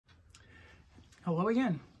Hello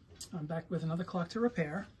again. I'm back with another clock to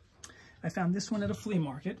repair. I found this one at a flea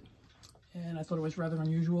market and I thought it was rather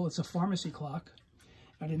unusual. It's a pharmacy clock.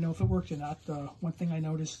 I didn't know if it worked or not. One thing I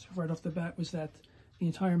noticed right off the bat was that the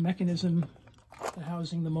entire mechanism, the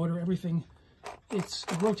housing, the motor, everything, it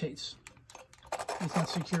rotates. It's not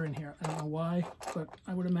secure in here. I don't know why, but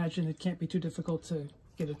I would imagine it can't be too difficult to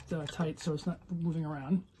get it tight so it's not moving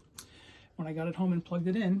around. When I got it home and plugged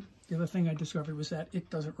it in, the other thing I discovered was that it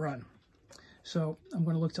doesn't run. So I'm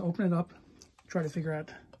going to look to open it up, try to figure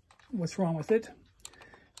out what's wrong with it.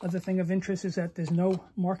 Other thing of interest is that there's no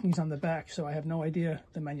markings on the back, so I have no idea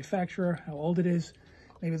the manufacturer, how old it is.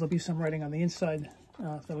 Maybe there'll be some writing on the inside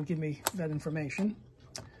that'll give me that information.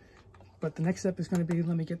 But the next step is going to be,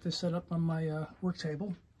 let me get this set up on my work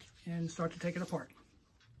table and start to take it apart.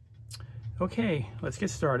 Okay, let's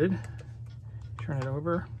get started. Turn it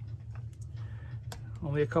over.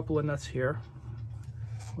 Only a couple of nuts here.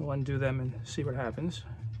 We'll undo them and see what happens.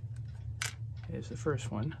 Here's the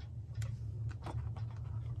first one.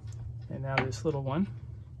 And now this little one.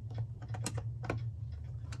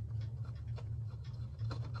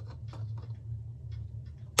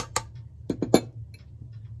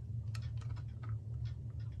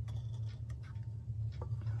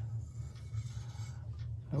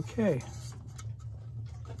 Okay.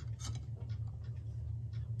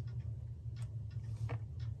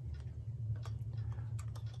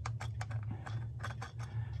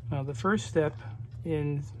 Now the first step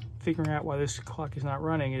in figuring out why this clock is not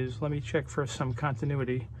running is, let me check for some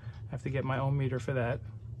continuity. I have to get my ohm meter for that.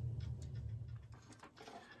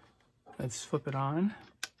 Let's flip it on.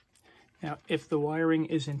 Now if the wiring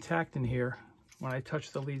is intact in here, when I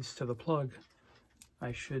touch the leads to the plug,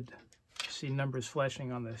 I should see numbers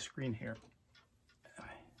flashing on the screen here.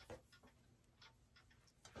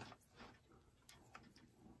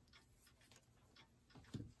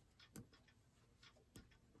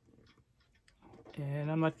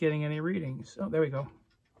 And I'm not getting any readings. Oh, there we go.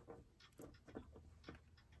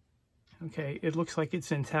 Okay, it looks like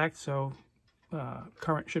it's intact, so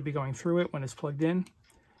current should be going through it when it's plugged in,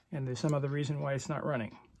 and there's some other reason why it's not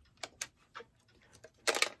running.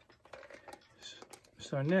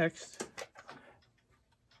 So next,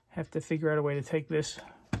 have to figure out a way to take this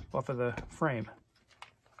off of the frame.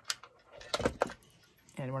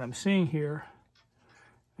 And what I'm seeing here,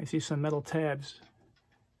 I see some metal tabs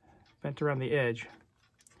bent around the edge.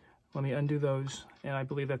 Let me undo those, and I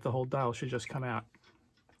believe that the whole dial should just come out.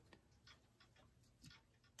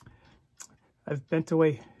 I've bent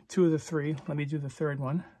away 2 of the 3. Let me do the third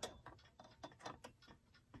one.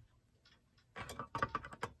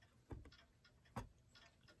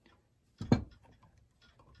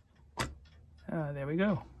 There we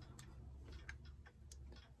go.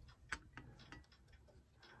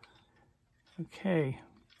 Okay,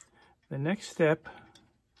 the next step,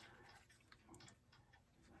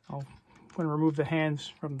 I'm going to remove the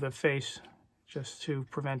hands from the face just to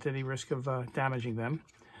prevent any risk of damaging them.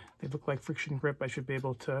 They look like friction grip. I should be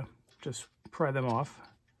able to just pry them off.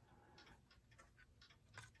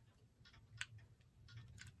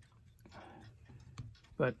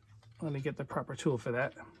 But let me get the proper tool for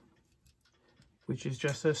that, which is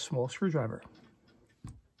just a small screwdriver.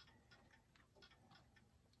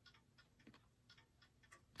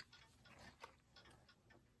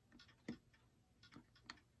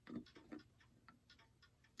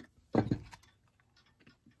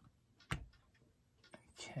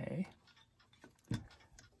 Okay.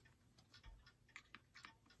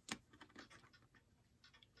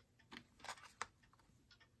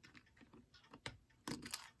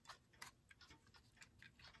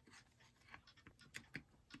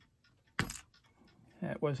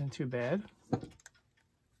 That wasn't too bad.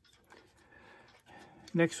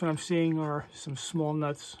 Next, what I'm seeing are some small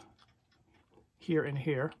nuts here and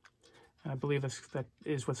here. I believe that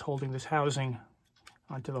is what's holding this housing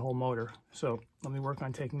onto the whole motor. So let me work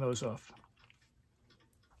on taking those off.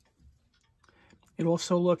 It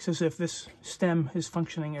also looks as if this stem is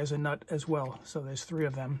functioning as a nut as well. So there's 3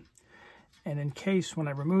 of them. And in case when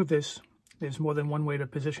I remove this, there's more than one way to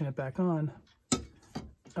position it back on,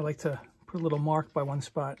 I like to put a little mark by one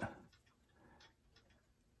spot.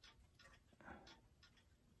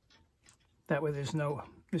 That way there's no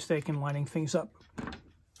mistake in lining things up.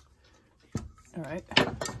 All right.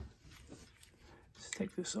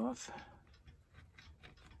 Take this off.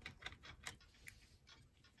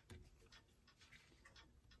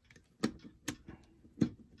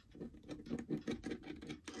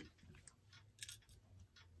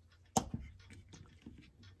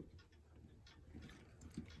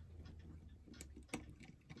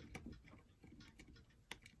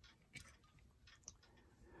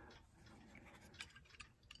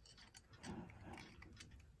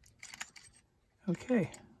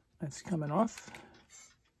 Okay, that's coming off.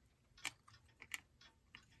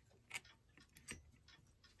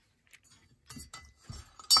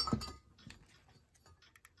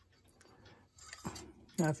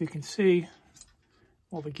 Now, if you can see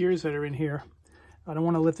all the gears that are in here, I don't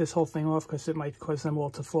want to lift this whole thing off because it might cause them all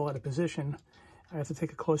to fall out of position. I have to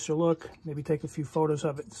take a closer look, maybe take a few photos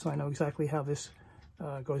of it so I know exactly how this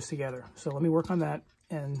goes together. So let me work on that,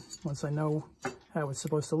 and once I know how it's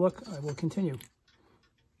supposed to look, I will continue.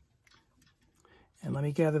 And let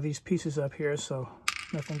me gather these pieces up here so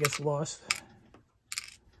nothing gets lost.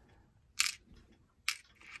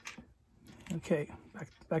 Okay,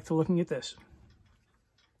 back to looking at this.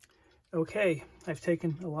 Okay, I've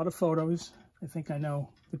taken a lot of photos. I think I know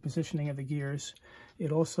the positioning of the gears.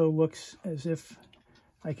 It also looks as if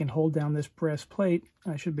I can hold down this brass plate.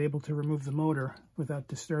 I should be able to remove the motor without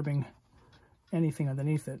disturbing anything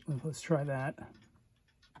underneath it. Let's try that.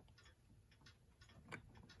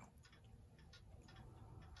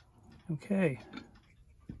 Okay,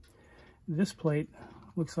 this plate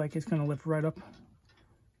looks like it's going to lift right up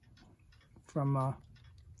from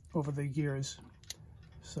over the gears.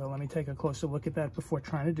 So let me take a closer look at that before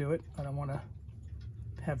trying to do it. I don't want to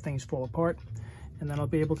have things fall apart, and then I'll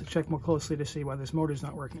be able to check more closely to see why this motor's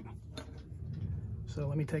not working. So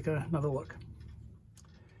let me take another look.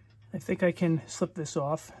 I think I can slip this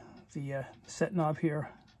off. The set knob here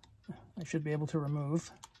I should be able to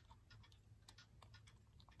remove.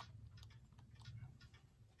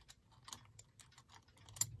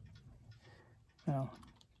 Now,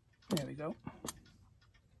 there we go.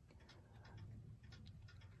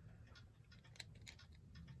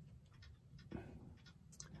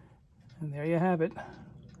 And there you have it.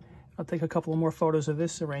 I'll take a couple of more photos of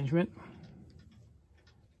this arrangement.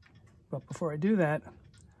 But before I do that,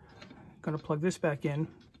 I'm going to plug this back in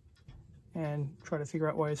and try to figure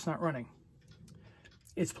out why it's not running.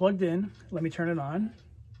 It's plugged in. Let me turn it on.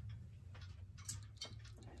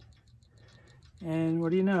 And what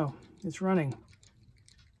do you know? It's running.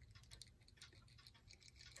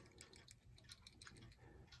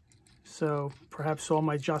 So perhaps all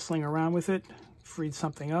my jostling around with it freed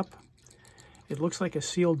something up. It looks like a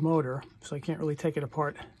sealed motor, so I can't really take it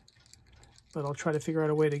apart, but I'll try to figure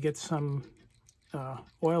out a way to get some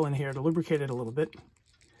oil in here to lubricate it a little bit.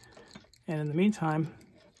 And in the meantime,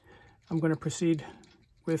 I'm going to proceed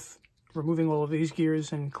with removing all of these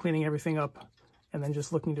gears and cleaning everything up, and then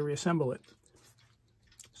just looking to reassemble it.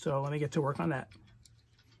 So let me get to work on that.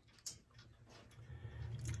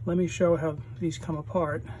 Let me show how these come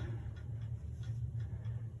apart.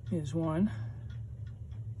 Here's 1,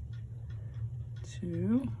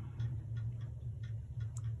 2,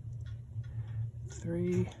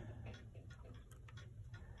 3,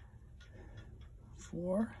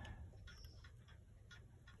 4,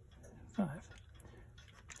 5.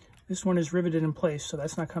 This one is riveted in place, so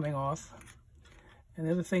that's not coming off. And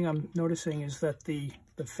the other thing I'm noticing is that the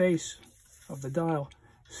face of the dial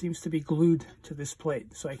seems to be glued to this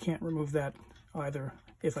plate, so I can't remove that either.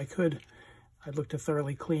 If I could, I'd look to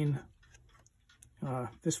thoroughly clean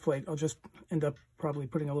this plate. I'll just end up probably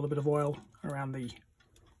putting a little bit of oil around the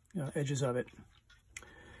edges of it.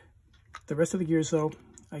 The rest of the gears, though,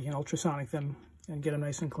 I can ultrasonic them and get them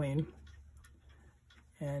nice and clean.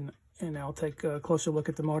 And I'll take a closer look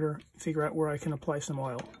at the motor, figure out where I can apply some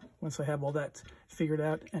oil. Once I have all that figured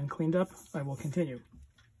out and cleaned up, I will continue.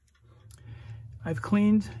 I've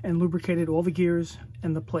cleaned and lubricated all the gears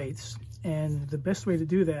and the plates, and the best way to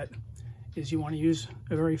do that is you want to use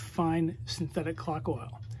a very fine synthetic clock oil.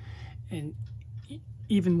 And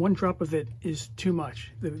even 1 drop of it is too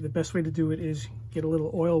much. The best way to do it is get a little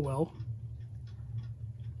oil well,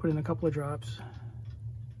 put in a couple of drops,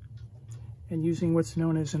 and using what's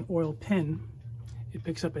known as an oil pen, it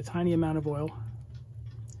picks up a tiny amount of oil,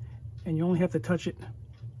 and you only have to touch it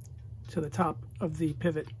to the top of the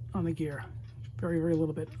pivot on the gear. Very, very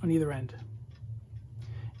little bit on either end.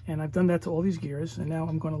 And I've done that to all these gears, and now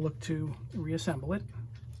I'm going to look to reassemble it.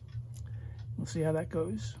 We'll see how that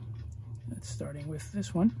goes. That's starting with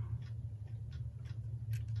this one.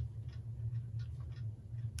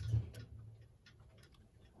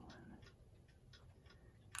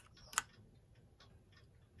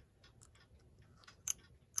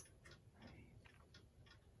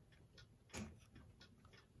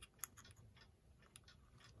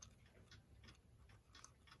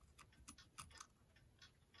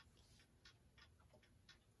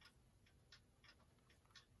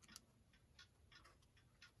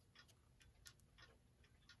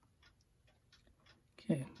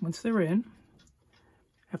 Okay, once they're in,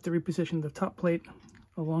 I have to reposition the top plate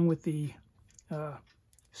along with the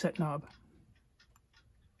set knob.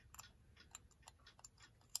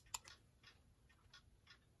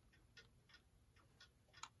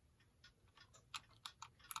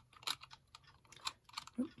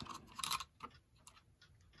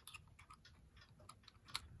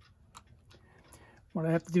 What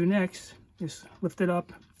I have to do next is lift it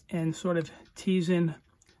up and sort of tease in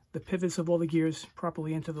the pivots of all the gears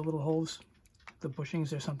properly into the little holes, the bushings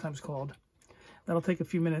they're sometimes called. That'll take a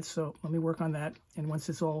few minutes, so let me work on that, and once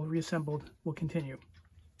it's all reassembled, we'll continue.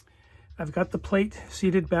 I've got the plate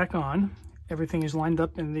seated back on. Everything is lined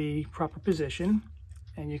up in the proper position,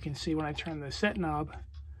 and you can see when I turn the set knob,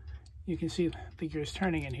 you can see the gears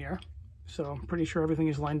turning in here. So I'm pretty sure everything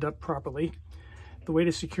is lined up properly. The way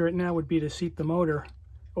to secure it now would be to seat the motor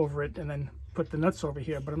over it and then put the nuts over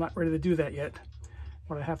here, but I'm not ready to do that yet.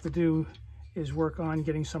 What I have to do is work on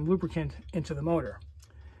getting some lubricant into the motor.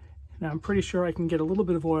 Now I'm pretty sure I can get a little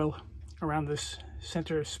bit of oil around this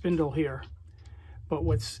center spindle here, but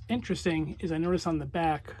what's interesting is I notice on the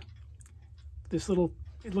back this little,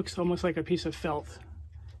 it looks almost like a piece of felt,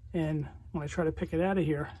 and when I try to pick it out of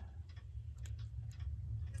here,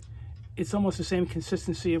 it's almost the same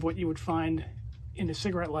consistency of what you would find in a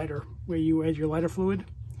cigarette lighter where you add your lighter fluid,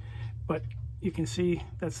 but you can see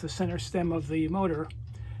that's the center stem of the motor.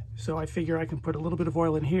 So I figure I can put a little bit of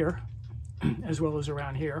oil in here as well as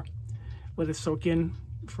around here, let it soak in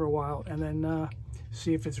for a while, and then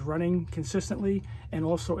see if it's running consistently and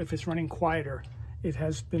also if it's running quieter. It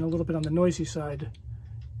has been a little bit on the noisy side,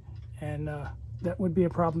 and that would be a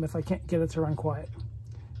problem if I can't get it to run quiet.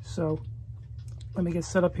 So let me get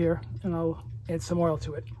set up here and I'll add some oil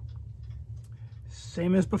to it.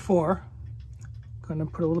 Same as before, I'm going to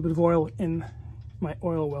put a little bit of oil in my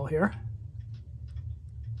oil well here.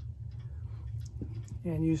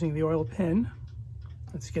 And using the oil pin,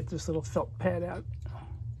 let's get this little felt pad out.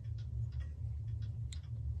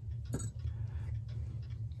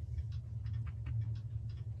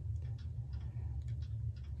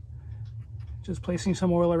 Just placing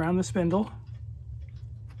some oil around the spindle.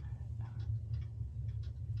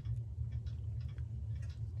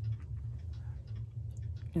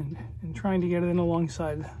 And trying to get it in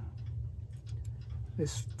alongside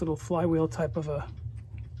this little flywheel type of a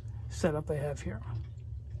setup they have here.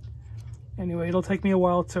 Anyway, it'll take me a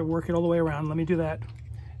while to work it all the way around. Let me do that.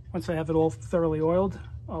 Once I have it all thoroughly oiled,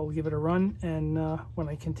 I'll give it a run, and when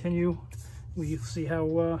I continue, we'll see how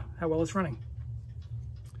well it's running.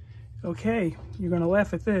 Okay, you're going to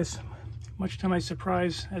laugh at this. Much to my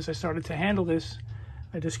surprise, as I started to handle this,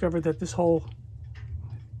 I discovered that this whole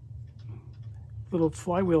little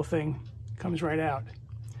flywheel thing comes right out.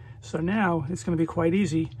 So now it's going to be quite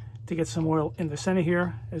easy to get some oil in the center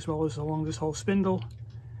here, as well as along this whole spindle,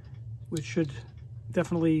 which should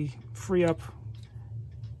definitely free up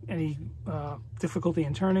any difficulty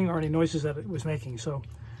in turning or any noises that it was making. So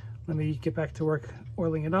let me get back to work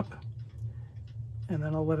oiling it up, and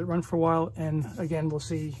then I'll let it run for a while, and again we'll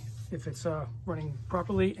see if it's running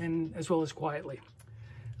properly and as well as quietly.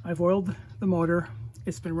 I've oiled the motor.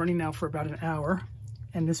 It's been running now for about an hour,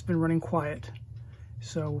 and it's been running quiet.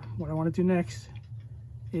 So what I want to do next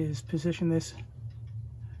is position this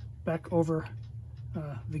back over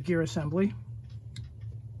the gear assembly.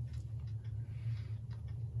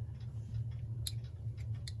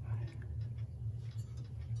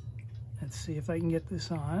 Let's see if I can get this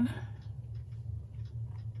on.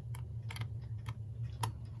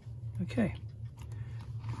 Okay.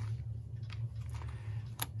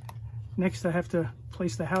 Next I have to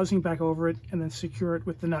place the housing back over it and then secure it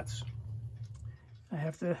with the nuts. I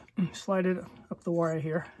have to slide it up the wire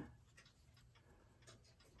here.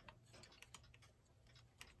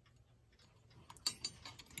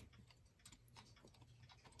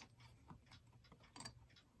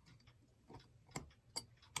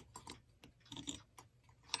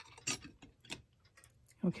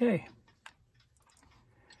 Okay.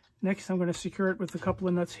 Next I'm going to secure it with a couple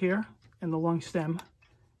of nuts here and the long stem,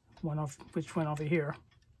 which went over here.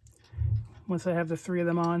 Once I have the three of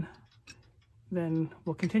them on, then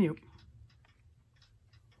we'll continue.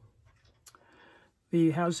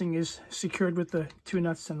 The housing is secured with the two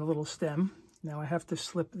nuts and the little stem. Now I have to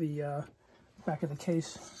slip the back of the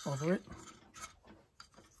case over it.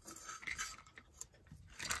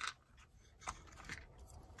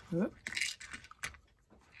 Oop.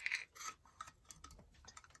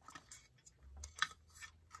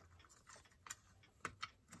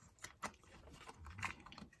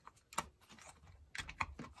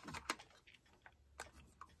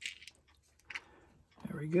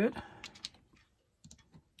 Very good.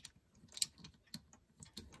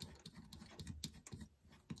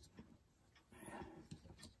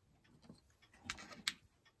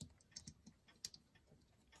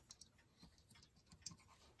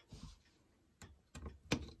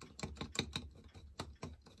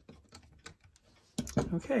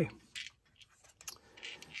 Okay.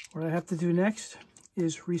 What I have to do next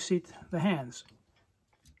is reseat the hands.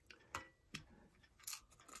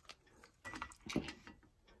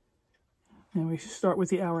 And we start with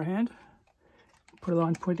the hour hand. Put it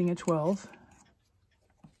on pointing at 12.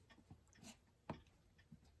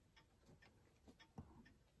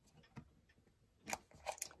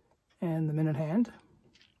 And the minute hand.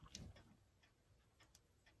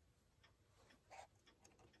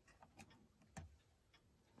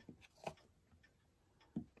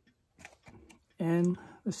 And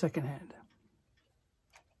the second hand.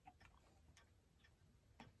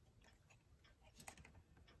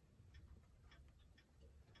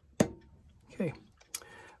 Okay,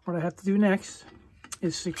 what I have to do next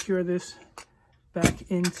is secure this back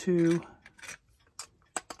into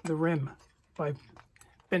the rim by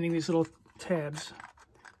bending these little tabs.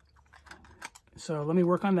 So let me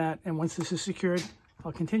work on that, and once this is secured,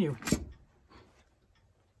 I'll continue.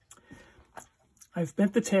 I've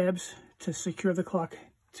bent the tabs to secure the clock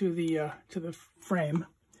to the frame.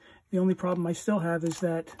 The only problem I still have is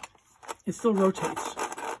that it still rotates.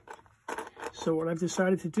 So what I've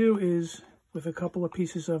decided to do is, with a couple of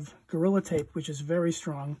pieces of Gorilla Tape, which is very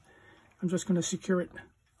strong, I'm just going to secure it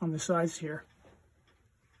on the sides here.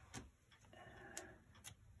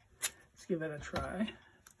 Let's give that a try.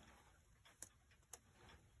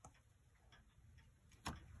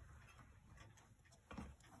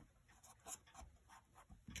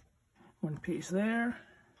 One piece there.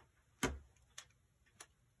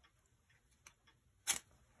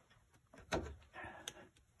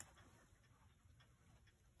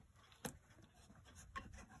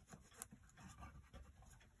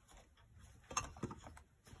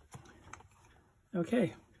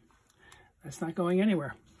 Okay, that's not going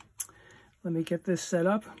anywhere. Let me get this set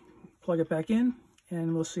up, plug it back in,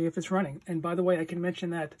 and we'll see if it's running. And by the way, I can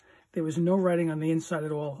mention that there was no writing on the inside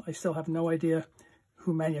at all. I still have no idea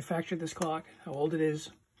who manufactured this clock, how old it is,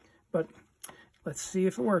 but let's see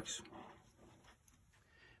if it works.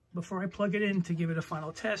 Before I plug it in to give it a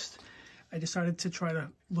final test, I decided to try to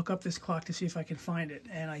look up this clock to see if I could find it.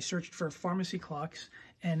 And I searched for pharmacy clocks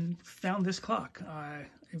and found this clock. I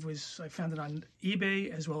found it on eBay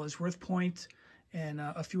as well as WorthPoint and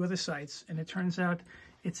a few other sites. And it turns out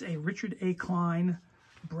it's a Richard A. Klein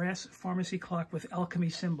brass pharmacy clock with alchemy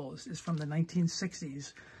symbols. It's from the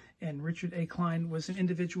 1960s. And Richard A. Klein was an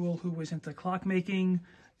individual who was into clockmaking.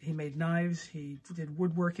 He made knives. He did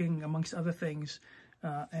woodworking, amongst other things.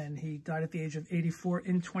 And he died at the age of 84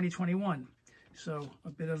 in 2021. So a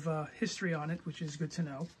bit of history on it, which is good to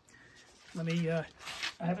know. Let me, I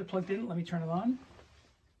have it plugged in. Let me turn it on.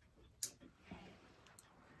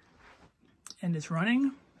 And it's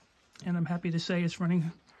running. And I'm happy to say it's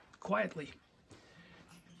running quietly.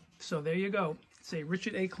 So there you go. It's a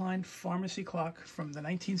Richard A. Klein pharmacy clock from the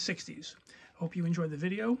 1960s. Hope you enjoyed the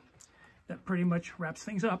video. That pretty much wraps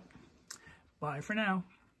things up. Bye for now.